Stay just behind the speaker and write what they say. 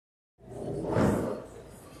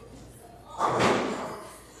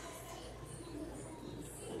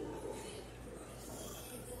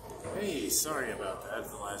sorry about that.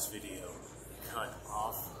 The last video cut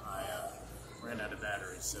off. I ran out of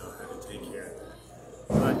battery, so I had to take care of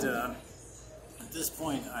that. But at this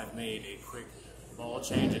point, I've made a quick ball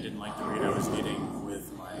change. I didn't like the rate I was getting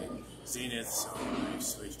with my Zenith, so I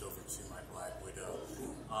switched over to my Black Widow.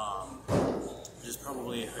 Just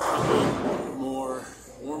probably a couple more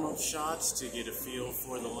warm-up shots to get a feel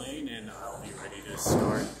for the lane, and I'll be ready to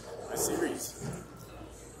start my series.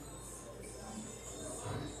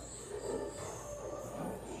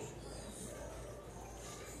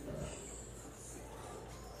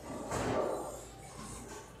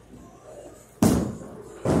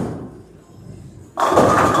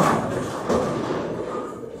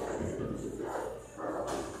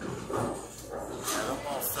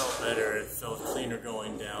 It felt cleaner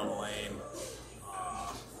going down lane.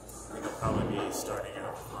 I think I'll probably be starting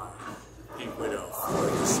out with my Pink Widow for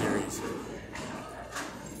the series.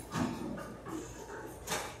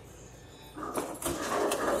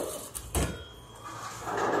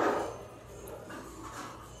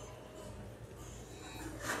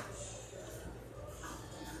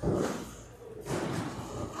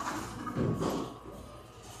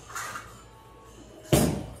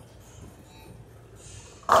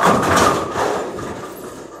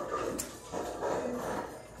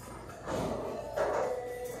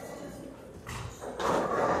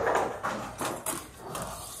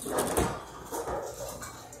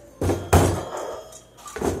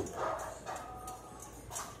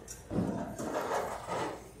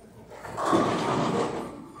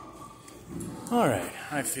 Alright,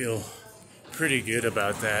 I feel pretty good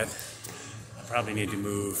about that. I probably need to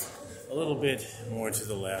move a little bit more to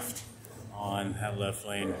the left on that left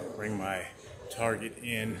lane, bring my target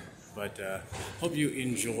in. But hope you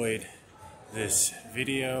enjoyed this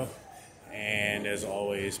video, and as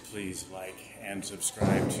always, please like and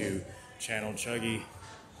subscribe to channel Chuggy.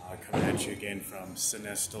 Coming at you again from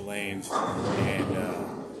Sinesta Lanes, and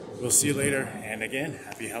we'll see you later. And again,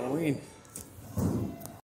 happy Halloween.